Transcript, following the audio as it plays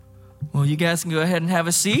Well, you guys can go ahead and have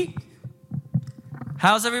a seat.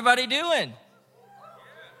 How's everybody doing?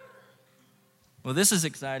 Well, this is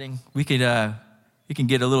exciting. We can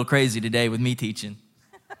get a little crazy today with me teaching.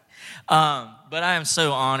 But I am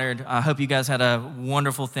so honored. I hope you guys had a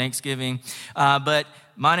wonderful Thanksgiving. But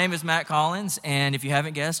my name is Matt Collins, and if you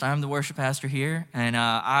haven't guessed, I'm the worship pastor here. And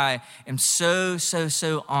I am so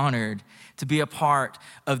honored to be a part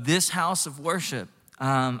of this house of worship.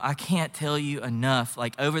 I can't tell you enough.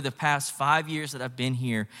 Like over the past 5 years that I've been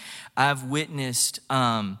here, I've witnessed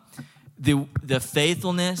the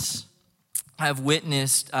faithfulness. I've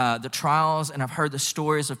witnessed the trials, and I've heard the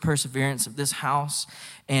stories of perseverance of this house.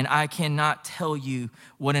 And I cannot tell you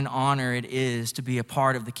what an honor it is to be a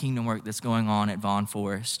part of the kingdom work that's going on at Vaughn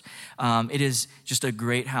Forest. It is just a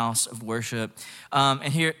great house of worship.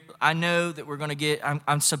 And here, I know that we're going to get,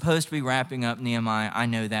 I'm supposed to be wrapping up Nehemiah. I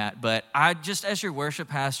know that. But as your worship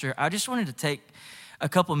pastor, I just wanted to take a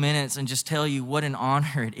couple minutes and just tell you what an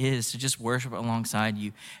honor it is to just worship alongside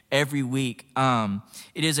you every week.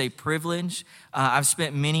 It is a privilege. I've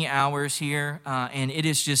spent many hours here, and it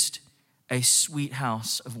is just a sweet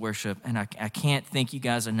house of worship, and I can't thank you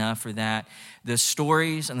guys enough for that. The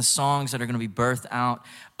stories and the songs that are going to be birthed out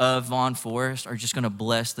of Vaughn Forest are just going to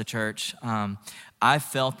bless the church. I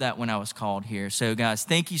felt that when I was called here. So guys,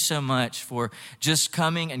 thank you so much for just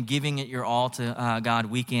coming and giving it your all to God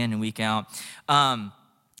week in and week out.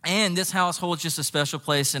 And this house holds just a special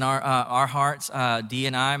place in our hearts. Dee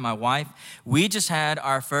and I, my wife, we just had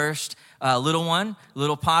our first little one,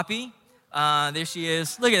 little Poppy. There she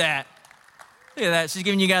is. Look at that. Look at that. She's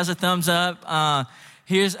giving you guys a thumbs up.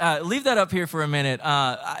 Leave that up here for a minute.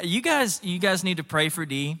 You guys need to pray for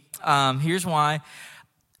Dee. Here's why.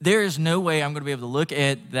 There is no way I'm going to be able to look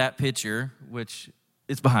at that picture, which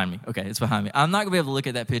it's behind me. Okay, it's behind me. I'm not going to be able to look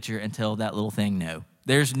at that picture and tell that little thing no.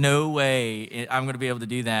 There's no way I'm going to be able to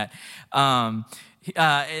do that. And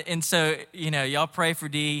so, y'all pray for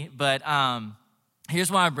Dee. But here's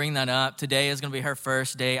why I bring that up. Today is going to be her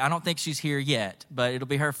first day. I don't think she's here yet, but it'll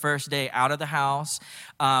be her first day out of the house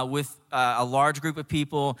with a large group of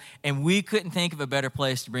people. And we couldn't think of a better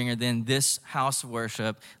place to bring her than this house of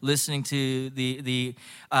worship, listening to the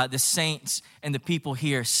saints and the people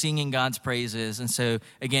here singing God's praises. And so,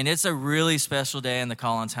 again, it's a really special day in the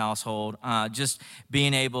Collins household. Just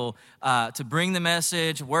being able to bring the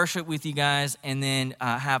message, worship with you guys, and then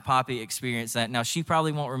have Poppy experience that. Now, she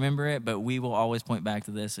probably won't remember it, but we will always point back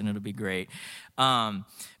to this, and it'll be great.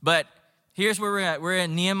 But here's where we're at. We're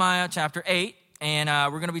in Nehemiah chapter 8, and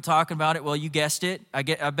we're going to be talking about it. Well, you guessed it. I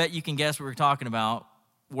bet you can guess what we're talking about,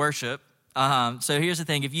 worship. So here's the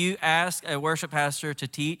thing. If you ask a worship pastor to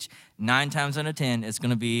teach, 9 times out of 10, it's going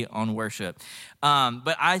to be on worship.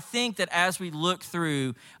 But I think that as we look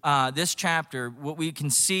through this chapter, what we can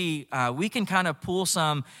see, we can kind of pull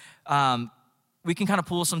some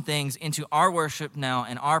things into our worship now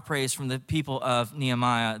and our praise from the people of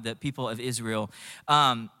Nehemiah, the people of Israel.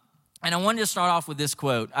 And I wanted to start off with this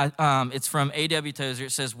quote. It's from A.W. Tozer.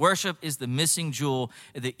 It says, "Worship is the missing jewel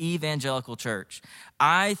of the evangelical church."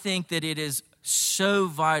 I think that it is so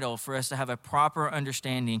vital for us to have a proper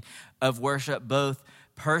understanding of worship, both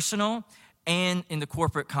personal and in the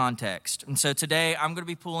corporate context. And so today I'm going to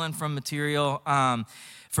be pulling from material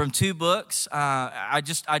from 2 books. I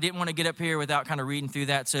didn't want to get up here without kind of reading through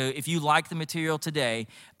that. So if you like the material today,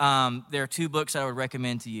 there are 2 books that I would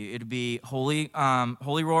recommend to you. It would be Holy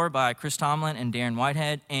Roar by Chris Tomlin and Darren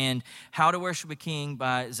Whitehead, and How to Worship a King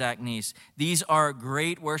by Zach Neese. These are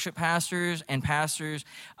great worship pastors, and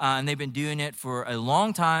they've been doing it for a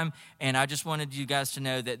long time. And I just wanted you guys to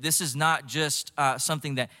know that this is not just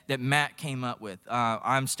something that Matt came up with.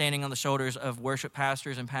 I'm standing on the shoulders of worship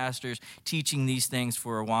pastors and pastors teaching these things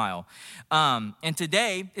for a while. And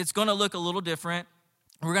today, it's going to look a little different.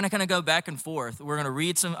 We're going to kind of go back and forth. We're going to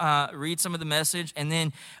read some of the message, and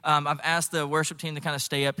then I've asked the worship team to kind of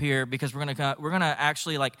stay up here because we're going to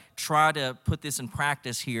actually try to put this in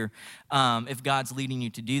practice here if God's leading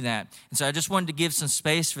you to do that. And so I just wanted to give some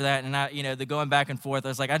space for that. And the going back and forth, I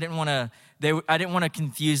was like, I didn't want to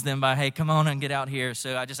confuse them by, hey, come on and get out here.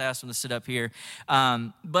 So I just asked them to sit up here.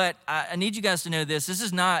 But I need you guys to know this. This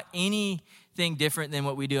is not anything different than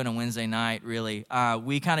what we do on a Wednesday night, really.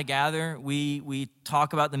 We kind of gather, we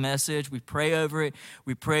talk about the message, we pray over it,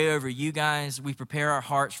 we pray over you guys, we prepare our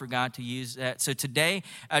hearts for God to use that. So today,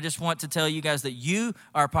 I just want to tell you guys that you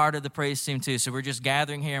are part of the praise team too. So we're just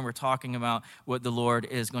gathering here and we're talking about what the Lord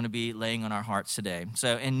is going to be laying on our hearts today.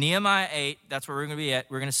 So in Nehemiah 8, that's where we're going to be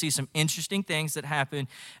at. We're going to see some interesting things that happen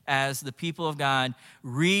as the people of God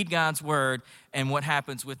read God's word and what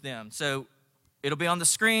happens with them. So it'll be on the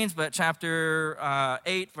screens, but chapter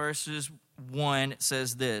 8, verses 1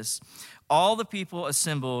 says this: all the people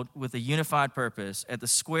assembled with a unified purpose at the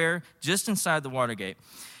square just inside the Watergate.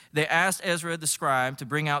 They asked Ezra the scribe to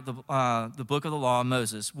bring out the book of the law of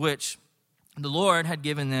Moses, which the Lord had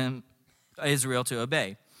given them, Israel, to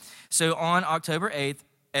obey. So on October 8th,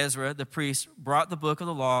 Ezra, the priest, brought the book of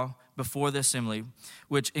the law before the assembly,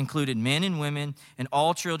 which included men and women and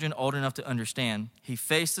all children old enough to understand. He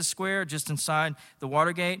faced the square just inside the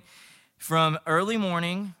Watergate. From early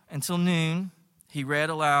morning until noon, he read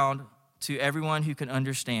aloud to everyone who could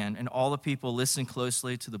understand, and all the people listened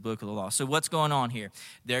closely to the book of the law. So what's going on here?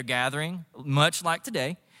 They're gathering, much like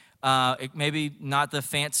today. Maybe not the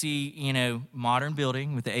fancy, modern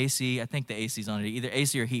building with the AC. I think the AC's on it, either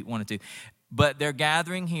AC or heat, one or two. But they're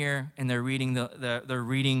gathering here, and they're reading they're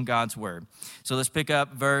reading God's word. So let's pick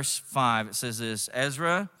up verse 5. It says this: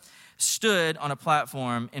 Ezra stood on a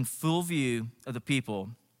platform in full view of the people.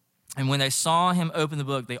 And when they saw him open the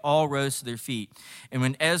book, they all rose to their feet. And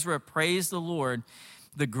when Ezra praised the Lord,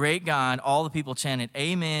 the great God, all the people chanted,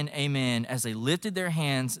 "Amen, amen," as they lifted their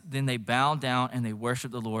hands. Then they bowed down and they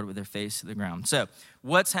worshiped the Lord with their face to the ground. So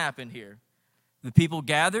what's happened here? The people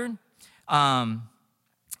gathered.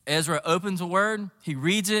 Ezra opens the word. He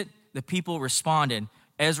reads it. The people responded.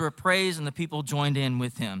 Ezra praised, and the people joined in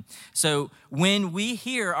with him. So when we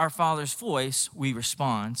hear our Father's voice, we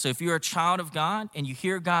respond. So if you're a child of God and you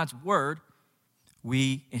hear God's word,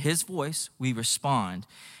 his voice, we respond.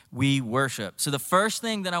 We worship. So the first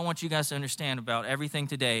thing that I want you guys to understand about everything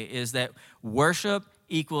today is that worship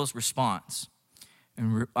equals response.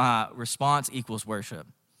 And response equals worship.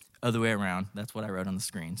 Other way around. That's what I wrote on the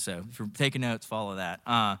screen. So if you're taking notes, follow that.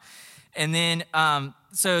 And then,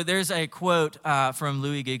 so there's a quote from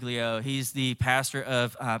Louis Giglio. He's the pastor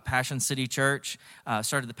of Passion City Church,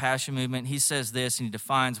 started the Passion Movement. He says this, and he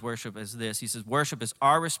defines worship as this. He says, worship is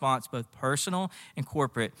our response, both personal and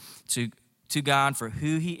corporate, to God for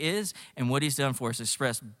who he is and what he's done for us,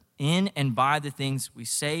 expressed in and by the things we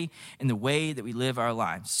say and the way that we live our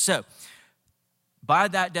lives. So, by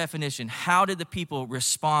that definition, how did the people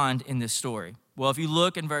respond in this story? Well, if you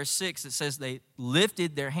look in verse 6, it says they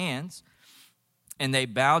lifted their hands and they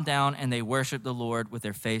bowed down and they worshiped the Lord with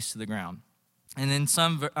their face to the ground. And then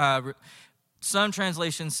some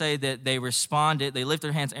translations say that they responded, they lifted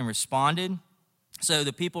their hands and responded. So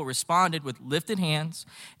the people responded with lifted hands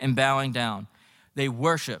and bowing down. They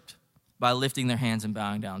worshiped by lifting their hands and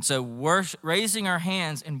bowing down. So raising our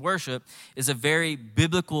hands in worship is a very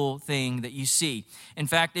biblical thing that you see. In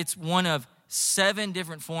fact, it's one of 7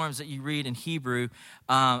 different forms that you read in Hebrew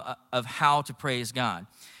of how to praise God.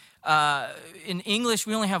 In English,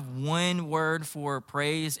 we only have one word for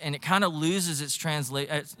praise, and it kind of loses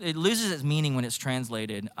its meaning when it's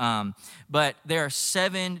translated. But there are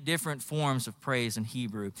 7 different forms of praise in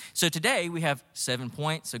Hebrew. So today we have 7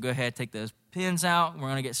 points. So go ahead, take those pens out. We're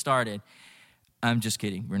going to get started. I'm just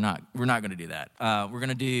kidding. We're not going to do that. We're going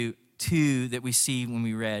to do 2 that we see when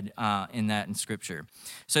we read in Scripture.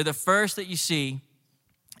 So the first that you see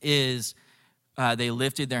is they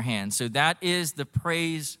lifted their hands. So that is the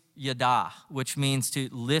praise yada, which means to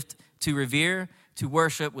lift, to revere, to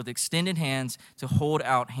worship with extended hands, to hold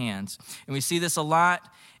out hands. And we see this a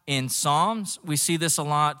lot in Psalms. We see this a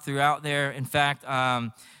lot throughout there. In fact,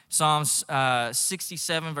 Psalms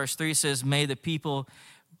 67 verse 3 says, "May the people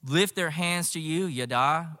lift their hands to you,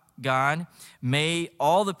 yada, God. May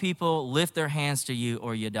all the people lift their hands to you,"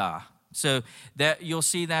 or yada. So that you'll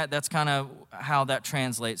see that's kind of how that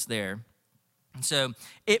translates there. So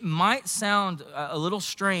it might sound a little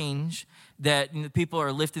strange that people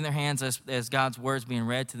are lifting their hands as God's word's being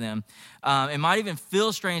read to them. It might even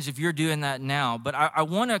feel strange if you're doing that now, but I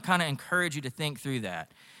want to kind of encourage you to think through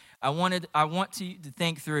that. I want to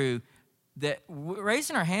think through that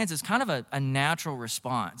raising our hands is kind of a natural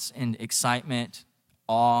response in excitement,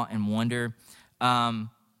 awe, and wonder.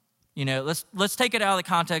 Let's take it out of the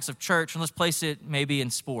context of church and let's place it maybe in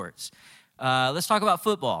sports. Let's talk about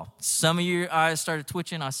football. Some of your eyes started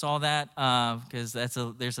twitching. I saw that because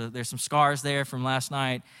there's some scars there from last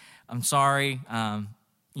night. I'm sorry,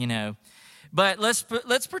 But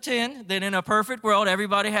let's pretend that in a perfect world,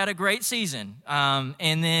 everybody had a great season,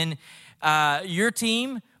 and then your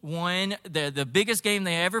team won the biggest game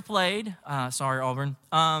they ever played. Sorry, Auburn.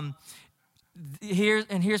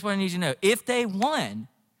 Here's what I need you to know: if they won,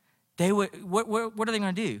 they would. What are they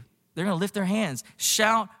going to do? They're going to lift their hands,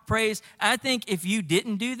 shout, praise. I think if you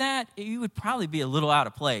didn't do that, you would probably be a little out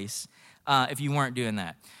of place if you weren't doing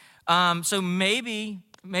that. So maybe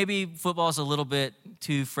maybe football's a little bit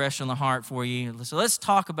too fresh on the heart for you. So let's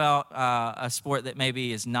talk about a sport that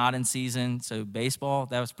maybe is not in season. So baseball,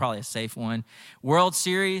 that was probably a safe one. World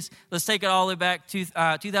Series, let's take it all the way back to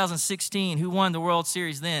 2016. Who won the World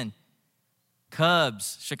Series then?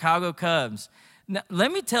 Cubs, Chicago Cubs. Now,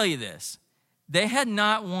 let me tell you this. They had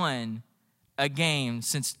not won a game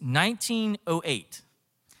since 1908.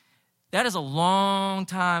 That is a long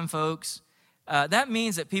time, folks. That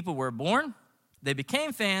means that people were born, they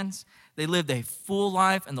became fans, they lived a full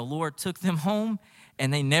life, and the Lord took them home,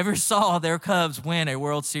 and they never saw their Cubs win a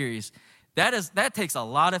World Series. That takes a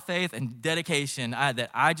lot of faith and dedication that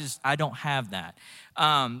I don't have that.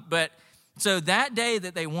 But so that day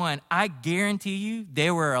that they won, I guarantee you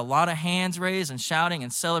there were a lot of hands raised and shouting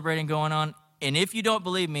and celebrating going on. And if you don't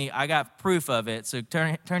believe me, I got proof of it. So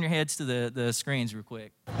turn your heads to the screens real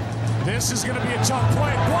quick. This is going to be a tough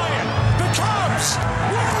play. Bryant, the Cubs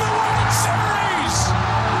win the World Series!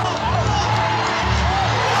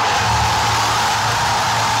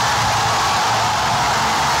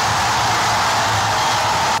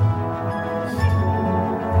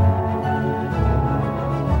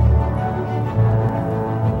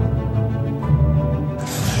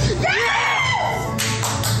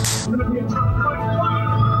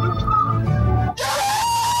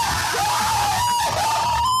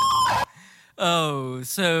 Oh,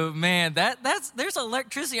 so man, there's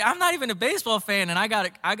electricity. I'm not even a baseball fan, and I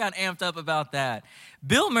got amped up about that.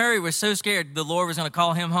 Bill Murray was so scared the Lord was going to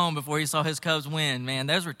call him home before he saw his Cubs win. Man,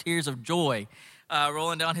 those were tears of joy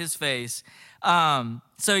rolling down his face.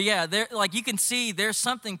 So yeah, like you can see, there's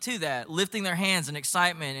something to that, lifting their hands in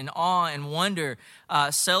excitement and awe and wonder,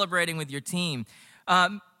 celebrating with your team.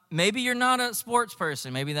 Maybe you're not a sports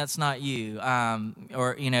person. Maybe that's not you.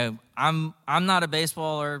 Or I'm not a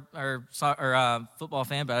baseball or football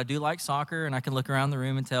fan, but I do like soccer, and I can look around the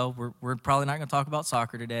room and tell we're probably not going to talk about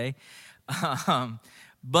soccer today.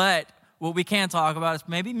 But what we can talk about is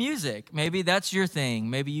maybe music. Maybe that's your thing.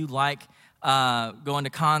 Maybe you like going to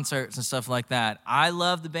concerts and stuff like that. I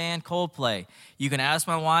love the band Coldplay. You can ask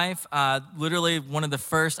my wife. Literally, one of the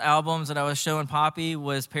first albums that I was showing Poppy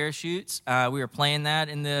was Parachutes. We were playing that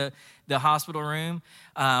in the hospital room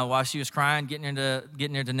while she was crying, getting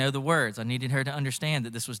her to know the words. I needed her to understand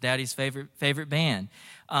that this was Daddy's favorite band.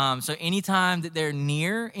 So anytime that they're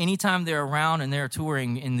near, anytime they're around and they're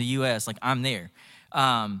touring in the U.S., like I'm there.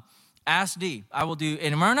 Ask D. I will do,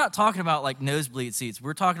 and we're not talking about like nosebleed seats.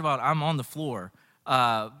 We're talking about I'm on the floor.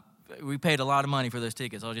 We paid a lot of money for those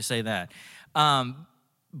tickets. I'll just say that.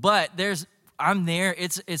 But I'm there.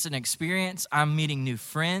 It's an experience. I'm meeting new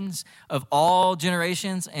friends of all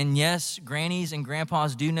generations. And yes, grannies and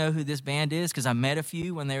grandpas do know who this band is because I met a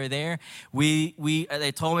few when they were there.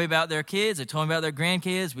 They told me about their kids. They told me about their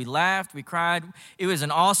grandkids. We laughed. We cried. It was an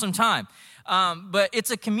awesome time. But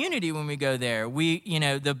it's a community when we go there.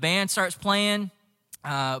 The band starts playing.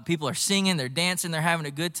 People are singing. They're dancing. They're having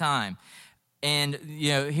a good time. And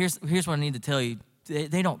here's what I need to tell you.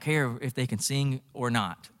 They don't care if they can sing or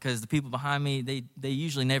not, because the people behind me, they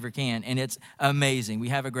usually never can, and it's amazing. We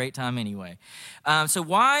have a great time anyway. So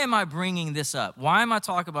why am I bringing this up? Why am I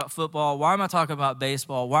talking about football? Why am I talking about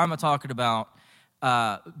baseball? Why am I talking about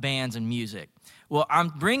bands and music? Well, I'm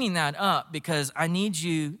bringing that up because I need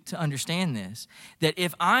you to understand this, that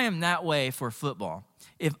if I am that way for football,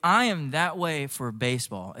 if I am that way for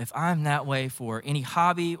baseball, if I'm that way for any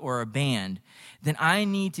hobby or a band, then I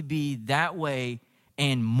need to be that way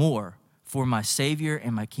and more for my Savior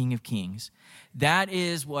and my King of Kings. That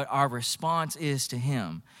is what our response is to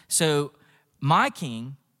him. So my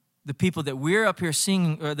King, the people that we're up here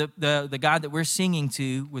singing, or the God that we're singing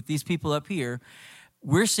to with these people up here,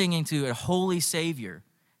 we're singing to a holy Savior.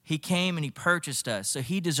 He came and he purchased us, so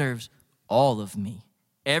he deserves all of me,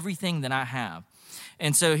 everything that I have.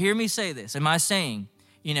 And so hear me say this. Am I saying,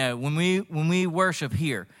 when we worship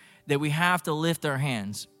here, that we have to lift our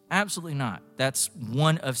hands? Absolutely not. That's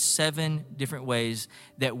one of 7 different ways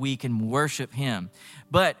that we can worship him.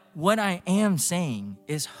 But what I am saying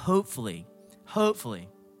is hopefully,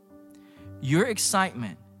 your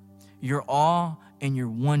excitement, your awe, and your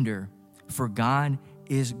wonder for God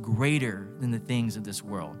is greater than the things of this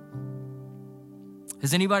world.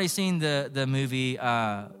 Has anybody seen the movie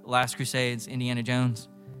Last Crusades, Indiana Jones?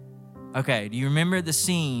 Okay, do you remember the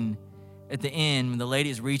scene at the end when the lady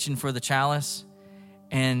is reaching for the chalice?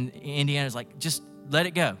 And Indiana's like, just let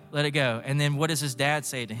it go, let it go. And then what does his dad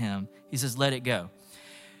say to him? He says, let it go.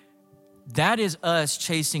 That is us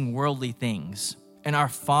chasing worldly things. And our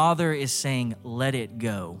Father is saying, let it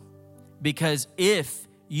go. Because if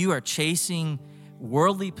you are chasing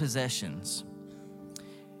worldly possessions,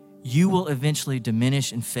 you will eventually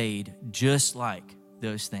diminish and fade just like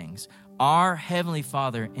those things. Our Heavenly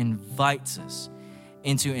Father invites us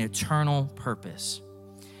into an eternal purpose.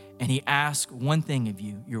 And he asks one thing of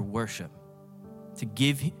you, your worship, to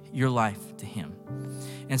give your life to him.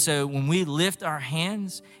 And so when we lift our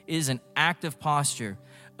hands, it is an active posture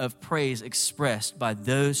of praise expressed by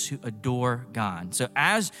those who adore God. So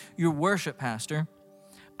as your worship pastor,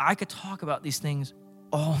 I could talk about these things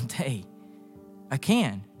all day. I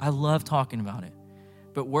can. I love talking about it.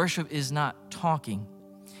 But worship is not talking.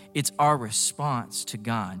 It's our response to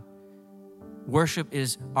God. Worship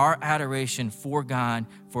is our adoration for God,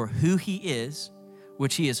 for who he is,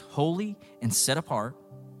 which he is holy and set apart,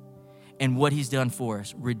 and what he's done for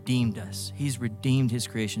us, redeemed us. He's redeemed his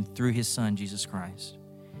creation through his son, Jesus Christ.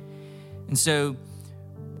 And so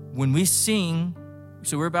when we sing,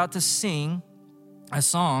 so we're about to sing a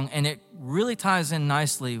song, and it really ties in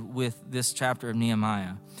nicely with this chapter of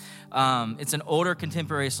Nehemiah. It's an older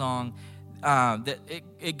contemporary song that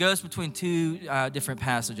it goes between two different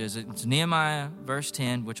passages. It's Nehemiah verse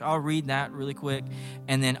 10, which I'll read that really quick,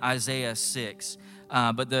 and then Isaiah 6.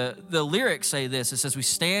 But the lyrics say this. It says, we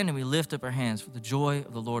stand and we lift up our hands for the joy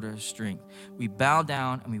of the Lord our strength. We bow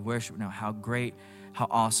down and we worship now. How great, how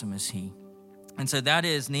awesome is he? And so that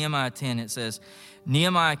is Nehemiah 10. It says,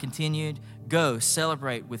 Nehemiah continued, go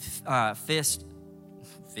celebrate with feast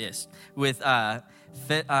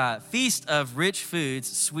of rich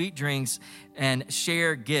foods, sweet drinks, and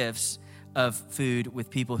share gifts of food with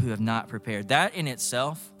people who have not prepared. That in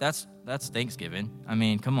itself, that's Thanksgiving. I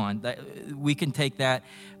mean, come on, we can take that.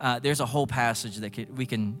 There's a whole passage that we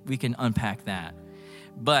can unpack that.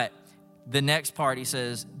 But the next part, he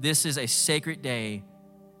says, this is a sacred day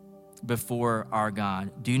before our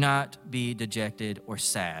God. Do not be dejected or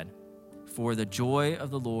sad, for the joy of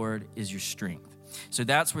the Lord is your strength. So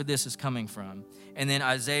that's where this is coming from. And then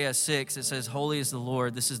Isaiah 6, it says, holy is the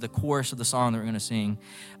Lord. This is the chorus of the song that we're going to sing.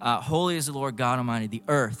 Holy is the Lord God Almighty. The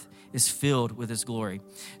earth is filled with his glory.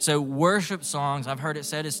 So worship songs, I've heard it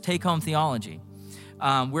said, is take-home theology.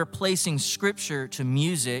 We're placing scripture to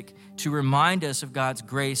music to remind us of God's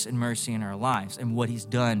grace and mercy in our lives and what he's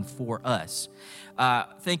done for us.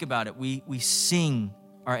 Think about it. We sing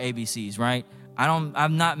our ABCs, right?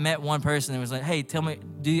 I've not met one person that was like, hey, tell me,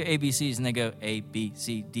 do your ABCs, and they go A, B,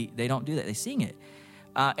 C, D. They don't do that. They sing it.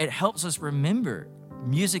 It helps us remember.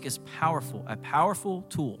 Music is powerful, a powerful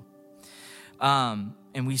tool. And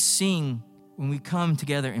we sing, when we come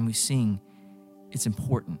together and we sing, it's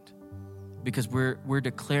important because we're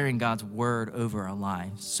declaring God's word over our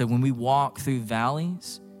lives. So when we walk through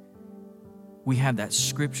valleys, we have that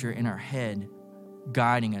scripture in our head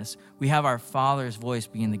guiding us. We have our Father's voice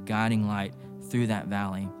being the guiding light through that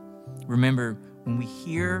valley. Remember, when we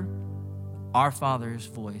hear our Father's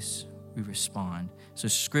voice, we respond. So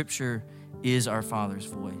scripture is our Father's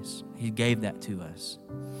voice. He gave that to us.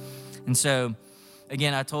 And so,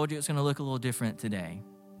 again, I told you it's going to look a little different today.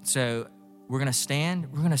 So we're going to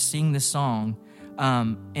stand, we're going to sing this song.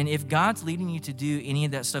 And if God's leading you to do any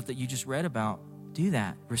of that stuff that you just read about, do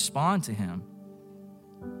that. Respond to him.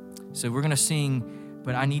 So we're going to sing,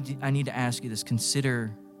 but I need to ask you this.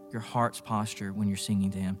 Consider your heart's posture when you're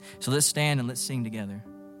singing to him. So let's stand and let's sing together.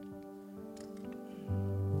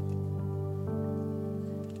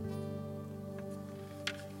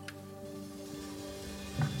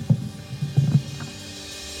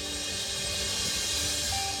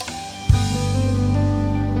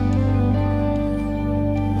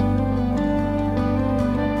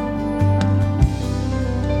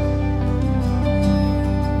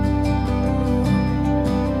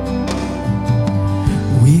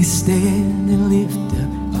 We stand and lift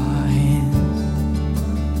up our hands,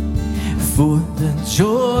 for the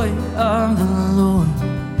joy of the Lord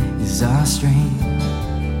is our strength.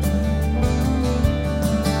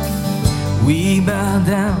 We bow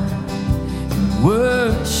down and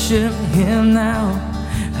worship him now.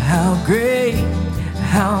 How great,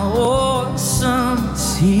 how awesome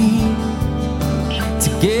is he.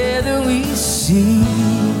 Together we sing.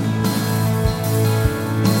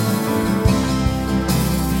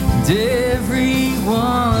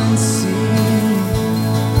 Everyone sing.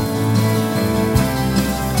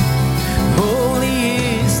 Holy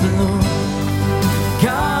is the Lord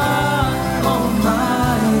God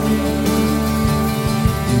Almighty.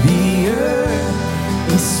 The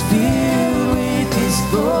earth is filled with his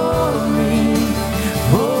glory.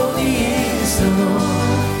 Holy is the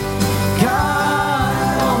Lord God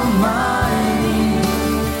Almighty.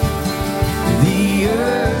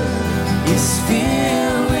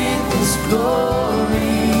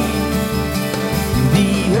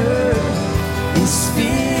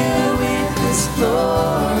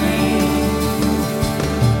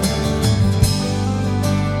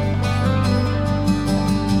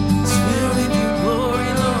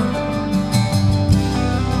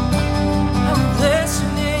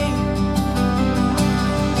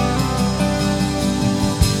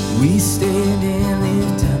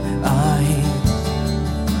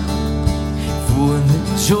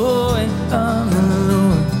 joy of the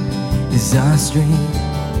Lord is our strength.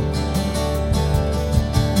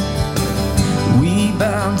 We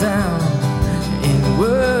bow down and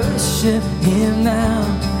worship Him now.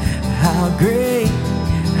 How great,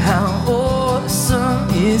 how awesome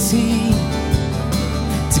is He.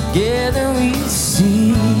 Together we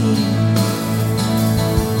sing,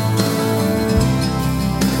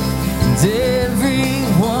 and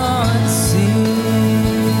everyone sing.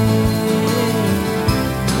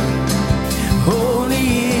 Holy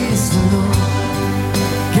is the Lord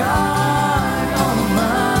God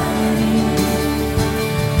Almighty.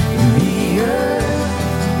 The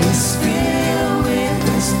earth is filled with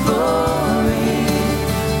His glory.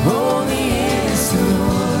 Holy is the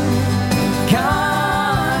Lord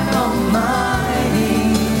God Almighty.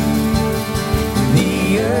 The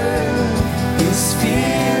earth is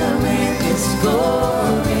filled with His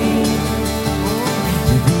glory.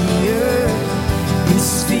 The earth is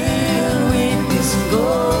filled with His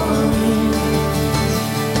glory.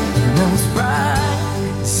 And I was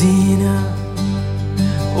rising up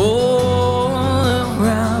all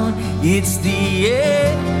around. It's the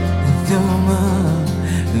anthem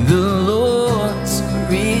of the Lord's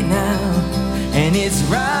renown, and it's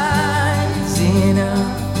rising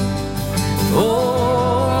up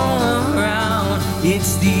all around.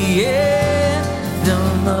 It's the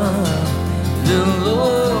anthem of the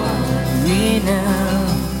Lord's renown.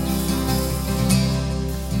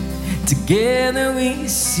 Together we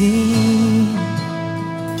sing,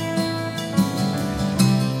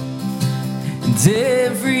 and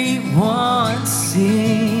everyone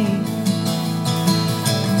sing.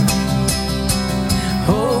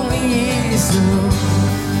 Holy is the Lord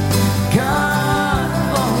God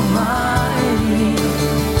Almighty.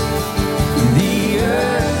 The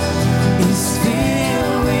earth is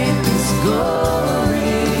filled with His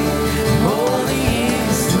glory. Holy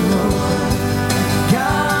is the Lord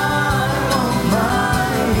God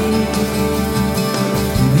Almighty.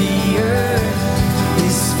 The earth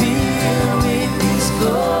is filled with His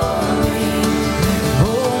glory.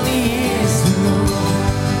 Holy is the Lord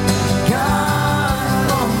God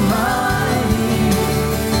Almighty.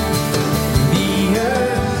 The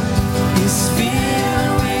earth is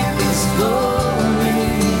filled with His glory.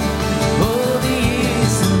 Holy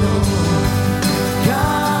is the Lord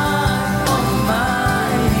God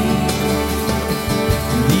Almighty.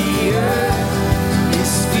 The earth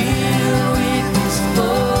is filled with His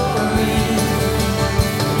glory.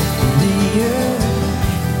 The earth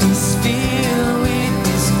is filled with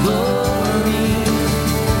His glory.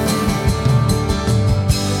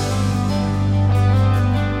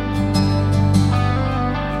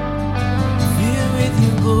 Filled with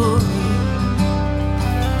Your glory.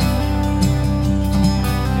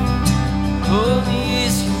 Holy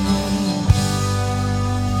is Your name.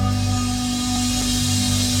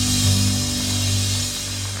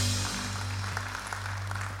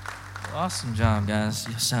 Awesome job, guys.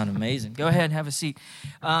 You sound amazing. Go ahead and have a seat.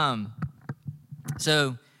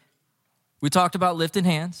 So we talked about lifted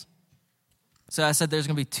hands. So I said there's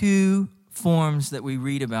going to be two forms that we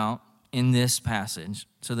read about in this passage.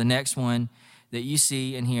 So the next one that you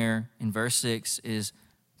see in here in verse 6 is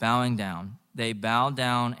bowing down. They bowed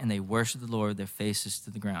down and they worshiped the Lord, their faces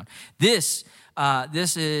to the ground. This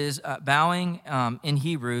is bowing in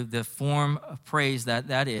Hebrew. The form of praise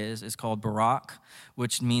that is called barak,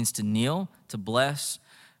 which means to kneel, to bless,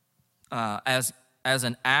 as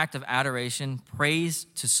an act of adoration, praise,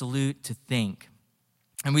 to salute, to thank.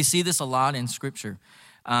 And we see this a lot in Scripture.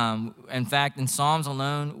 In fact, in Psalms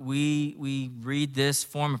alone, we read this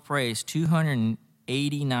form of praise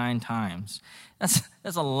 289 times.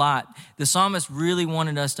 That's a lot. The psalmist really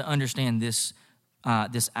wanted us to understand this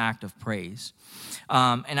act of praise.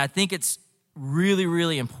 And I think it's really,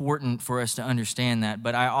 really important for us to understand that.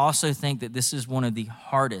 But I also think that this is one of the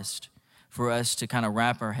hardest for us to kind of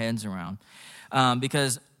wrap our heads around.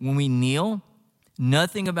 Because when we kneel,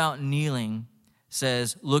 nothing about kneeling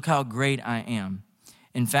says, look how great I am.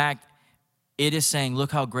 In fact, it is saying,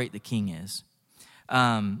 look how great the King is.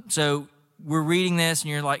 So we're reading this and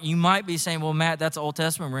you're like, you might be saying, well, Matt, that's Old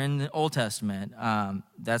Testament. We're in the Old Testament.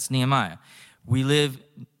 That's Nehemiah. We live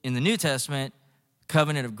in the New Testament,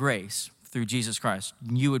 covenant of grace through Jesus Christ.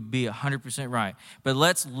 You would be 100% right. But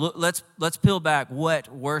let's peel back what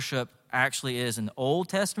worship actually is in the Old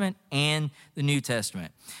Testament and the New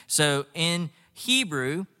Testament. So in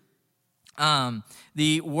Hebrew,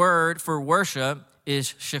 the word for worship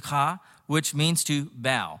is shakah, which means to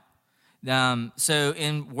bow. So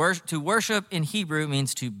to worship in Hebrew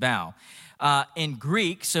means to bow. In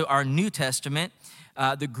Greek, so our New Testament,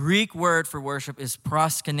 the Greek word for worship is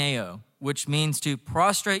proskuneo, which means to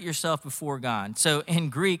prostrate yourself before God. So in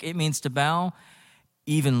Greek, it means to bow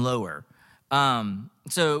even lower.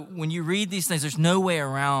 So when you read these things, there's no way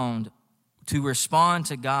around to respond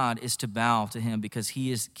to God is to bow to him because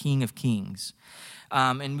he is King of Kings.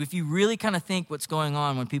 And if you really kind of think what's going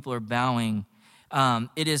on when people are bowing,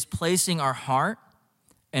 it is placing our heart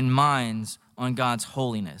and minds on God's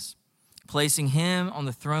holiness, placing him on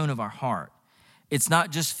the throne of our heart. It's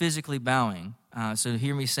not just physically bowing. So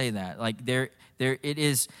hear me say that. Like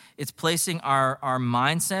it's placing our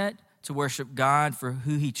mindset to worship God for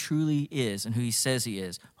who he truly is and who he says he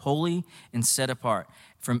is, holy and set apart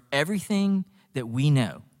from everything that we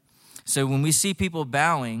know. So when we see people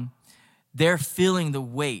bowing, they're feeling the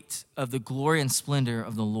weight of the glory and splendor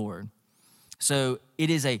of the Lord. So it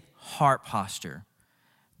is a heart posture.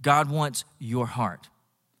 God wants your heart.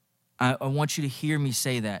 I want you to hear me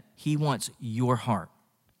say that. He wants your heart.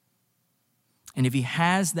 And if he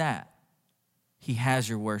has that, he has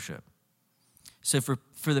your worship. So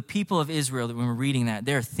for the people of Israel, that when we're reading that,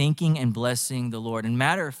 they're thanking and blessing the Lord. And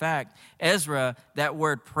matter of fact, Ezra, that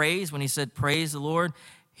word praise, when he said praise the Lord,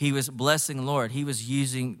 he was blessing the Lord. He was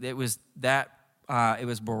using, it was Barak,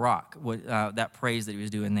 that praise that he was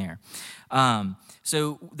doing there.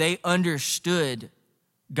 So they understood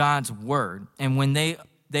God's word. And when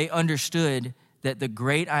they understood that the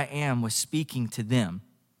great I am was speaking to them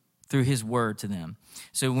through his word to them.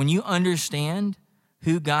 So when you understand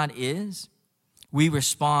who God is, we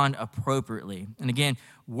respond appropriately. And again,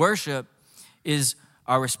 worship is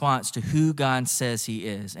our response to who God says he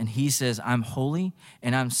is. And he says, I'm holy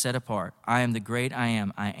and I'm set apart. I am the great I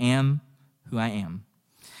am. I am who I am.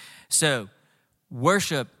 So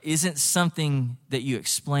worship isn't something that you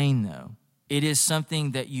explain, though. It is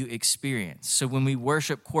something that you experience. So when we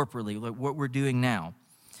worship corporately, like what we're doing now,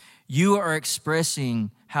 you are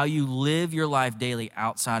expressing how you live your life daily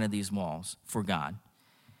outside of these walls for God.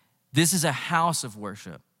 This is a house of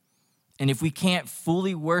worship. And if we can't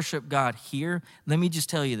fully worship God here, let me just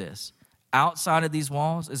tell you this. Outside of these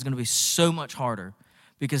walls is going to be so much harder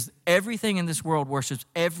because everything in this world worships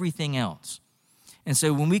everything else. And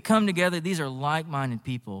so when we come together, these are like-minded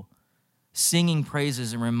people singing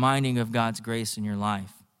praises and reminding of God's grace in your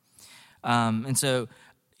life. And so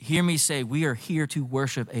hear me say, we are here to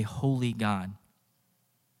worship a holy God.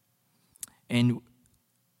 And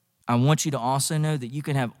I want you to also know that you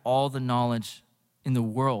can have all the knowledge in the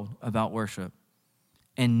world about worship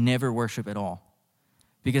and never worship at all.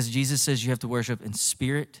 Because Jesus says you have to worship in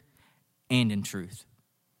spirit and in truth.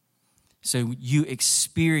 So you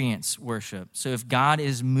experience worship. So if God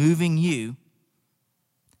is moving you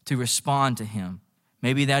to respond to him,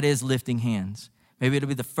 maybe that is lifting hands. Maybe it'll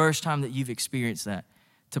be the first time that you've experienced that.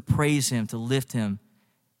 To praise him, to lift him,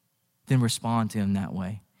 then respond to him that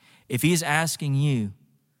way. If he's asking you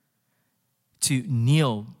to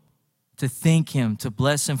kneel, to thank him, to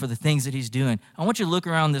bless him for the things that he's doing, I want you to look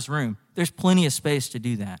around this room. There's plenty of space to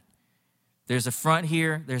do that. There's a front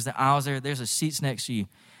here, there's the aisles there, there's the seats next to you.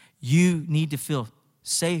 You need to feel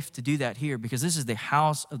safe to do that here because this is the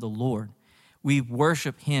house of the Lord. We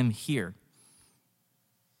worship him here.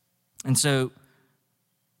 And so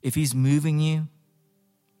if he's moving you,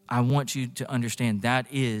 I want you to understand that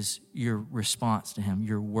is your response to him,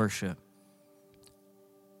 your worship.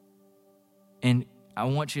 And I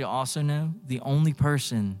want you to also know the only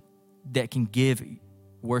person that can give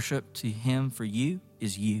worship to him for you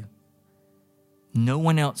is you. No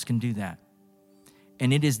one else can do that.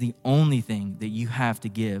 And it is the only thing that you have to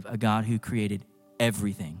give a God who created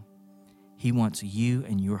everything. He wants you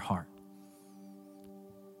and your heart.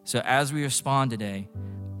 So as we respond today,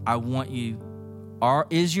 I want you,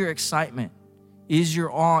 is your excitement, is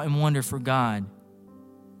your awe and wonder for God,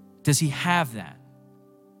 does he have that?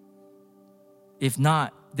 If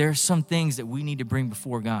not, there are some things that we need to bring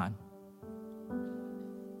before God.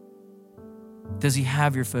 Does he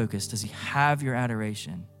have your focus? Does he have your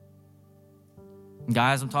adoration? And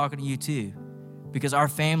guys, I'm talking to you too, because our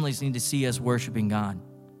families need to see us worshiping God.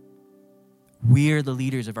 We are the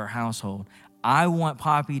leaders of our household. I want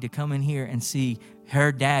Poppy to come in here and see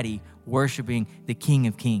her daddy worshiping the King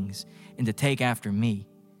of Kings and to take after me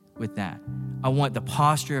with that. I want the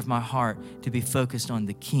posture of my heart to be focused on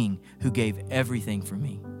the King who gave everything for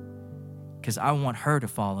me because I want her to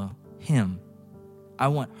follow him. I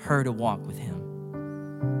want her to walk with him.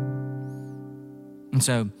 And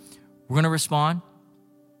so we're going to respond.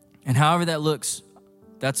 And however that looks,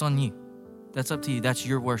 that's on you. That's up to you. That's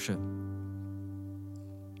your worship.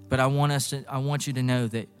 But I want you to know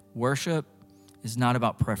that worship is not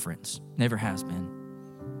about preference. Never has been.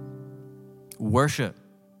 Worship,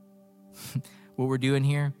 what we're doing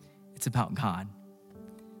here, it's about God.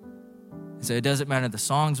 So it doesn't matter the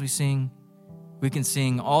songs we sing. We can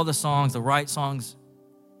sing all the songs, the right songs,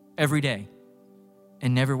 every day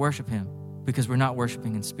and never worship him because we're not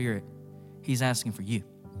worshiping in spirit. He's asking for you.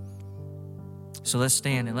 So let's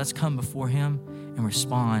stand and let's come before him and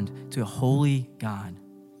respond to a holy God.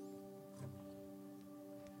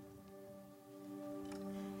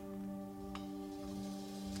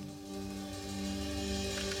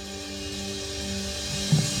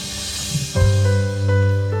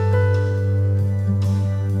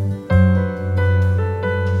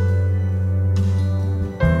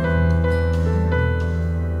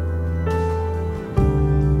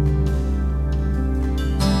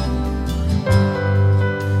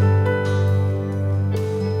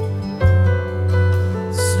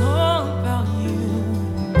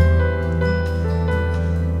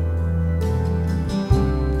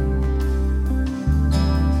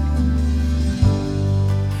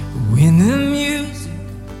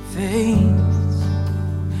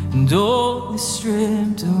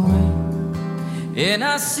 Stripped away, and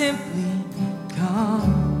I simply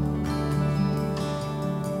come,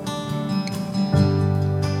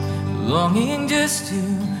 longing just to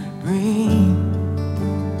bring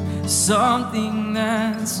something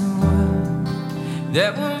that's a word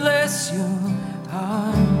that will bless your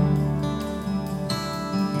heart.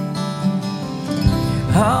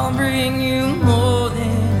 I'll bring you more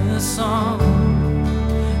than a song,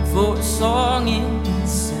 for a song in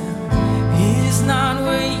itself is not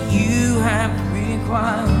what you have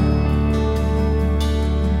required.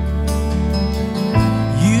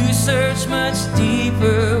 You search much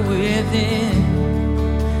deeper within,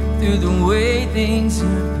 through the way things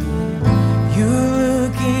have been. You're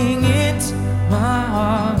looking into my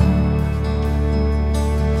heart.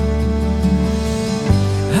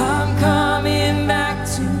 I'm coming back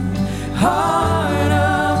to heart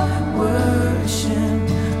of worship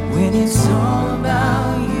when it's all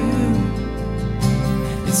about you.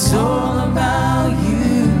 It's all about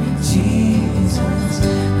you, Jesus.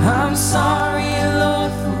 I'm sorry,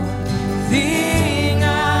 Lord, for the thing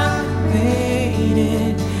I made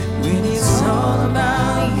it. When it's all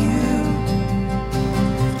about you,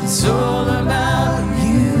 it's all about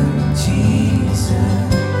you, Jesus.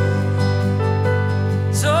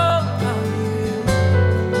 It's all about you.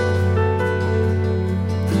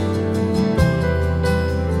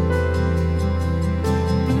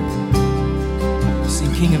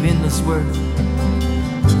 Sing King of Endless Worth.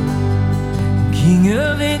 King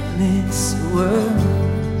of endless worth.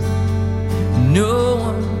 No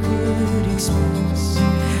one could express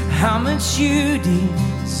how much you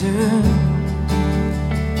deserve.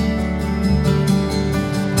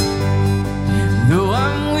 Though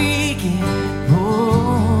I'm weak and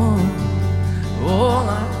poor, all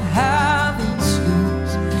I have is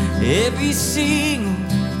yours, every single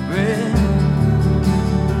breath.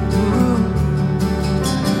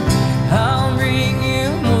 I'll bring you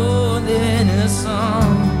more than a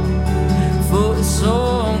song, for a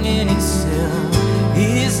song in itself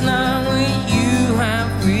is not what you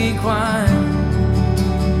have required.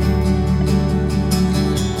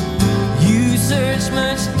 You search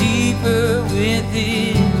much deeper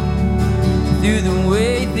within, through the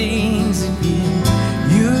way things have been.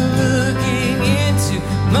 You're looking into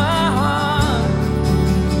my heart.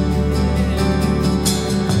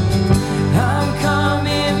 I'm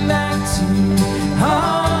coming back to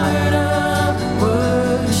heart of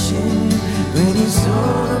worship when it's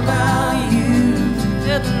all about you.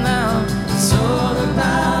 Now it's all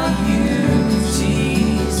about you,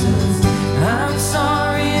 Jesus. I'm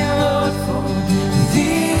sorry, Lord, for the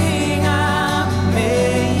thing I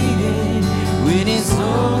made it. When it's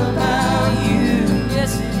all about you,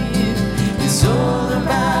 yes it is. It's all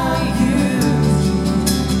about you.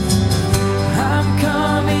 I'm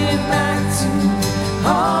coming back to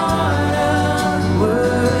heart of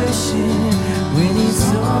worship when it's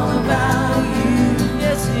all about you.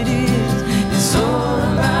 Yes it is. It's all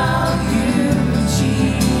about you,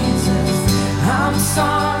 Jesus. I'm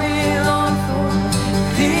sorry, Lord, for the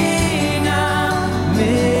thing I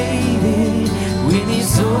made it. When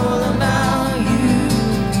it's all about you,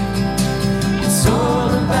 it's all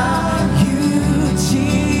about you,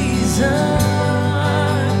 Jesus.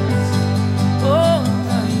 All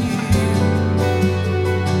about you,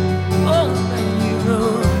 all about you,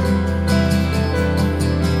 Lord.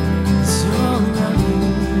 It's all about you.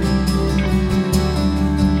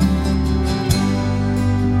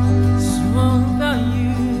 It's all about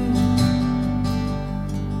you.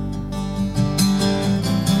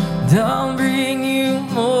 I'll bring you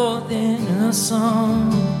more than a song.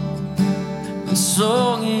 The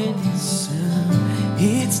song in itself,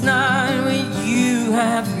 it's not what you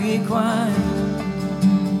have required.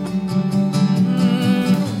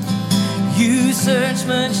 You search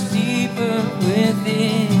much deeper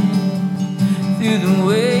within, through the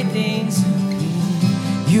way things have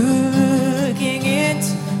been. You're looking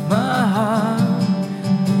into my heart.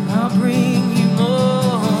 I'll bring you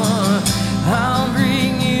more. I'll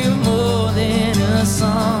bring you more than a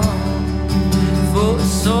song. For a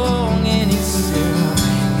song in itself,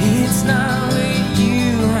 it's not what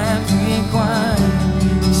you have required.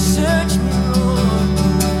 Search me, Lord.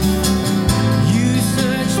 You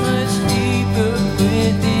search much deeper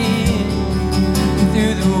within,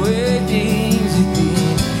 through the way things have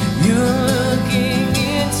been. You're looking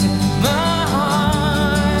into my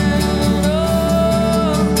heart.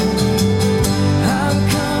 Oh, I'm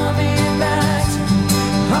coming back to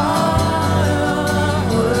heart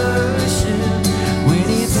of worship. When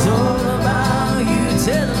it's all about you,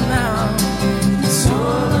 tell them now. It's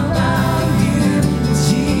all about you,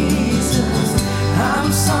 Jesus. I'm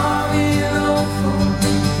sorry, Lord, for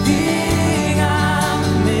being I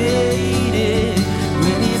made it.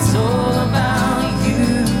 When it's all about you,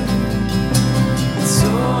 it's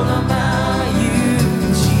all about you,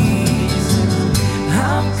 Jesus.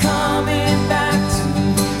 I'm coming back to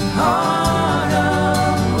heart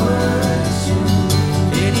of worship.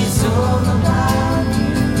 And it's all about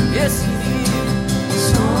you. Yes, it is.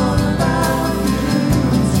 It's all about you,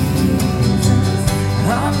 Jesus.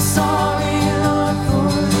 I'm sorry, Lord, for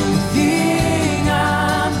the thing I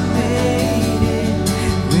made it.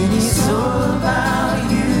 When it's all about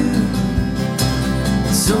you,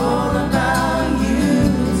 it's all about you,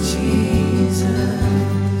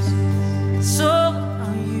 Jesus. It's all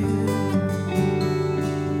about you,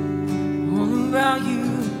 all about you.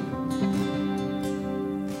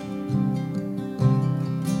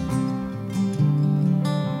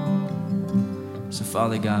 So,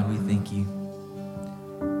 Father God, we thank you.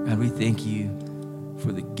 God, we thank you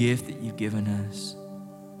for the gift that you've given us.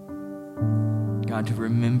 God, to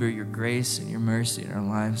remember your grace and your mercy in our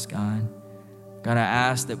lives, God. God, I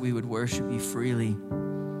ask that we would worship you freely.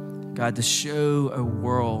 God, to show a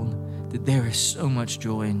world that there is so much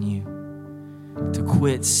joy in you. To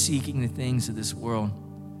quit seeking the things of this world,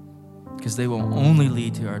 because they will only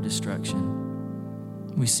lead to our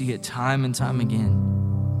destruction. We see it time and time again.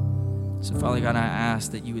 So, Father God, I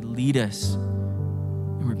ask that you would lead us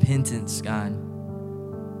in repentance, God,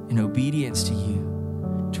 in obedience to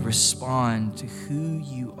you, to respond to who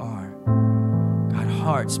you are. God,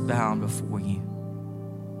 hearts bound before you,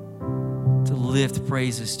 to lift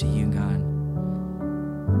praises to you, God,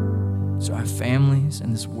 so our families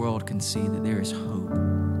and this world can see that there is hope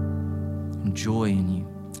and joy in you.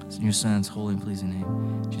 It's in your Son's holy and pleasing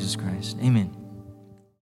name, Jesus Christ. Amen.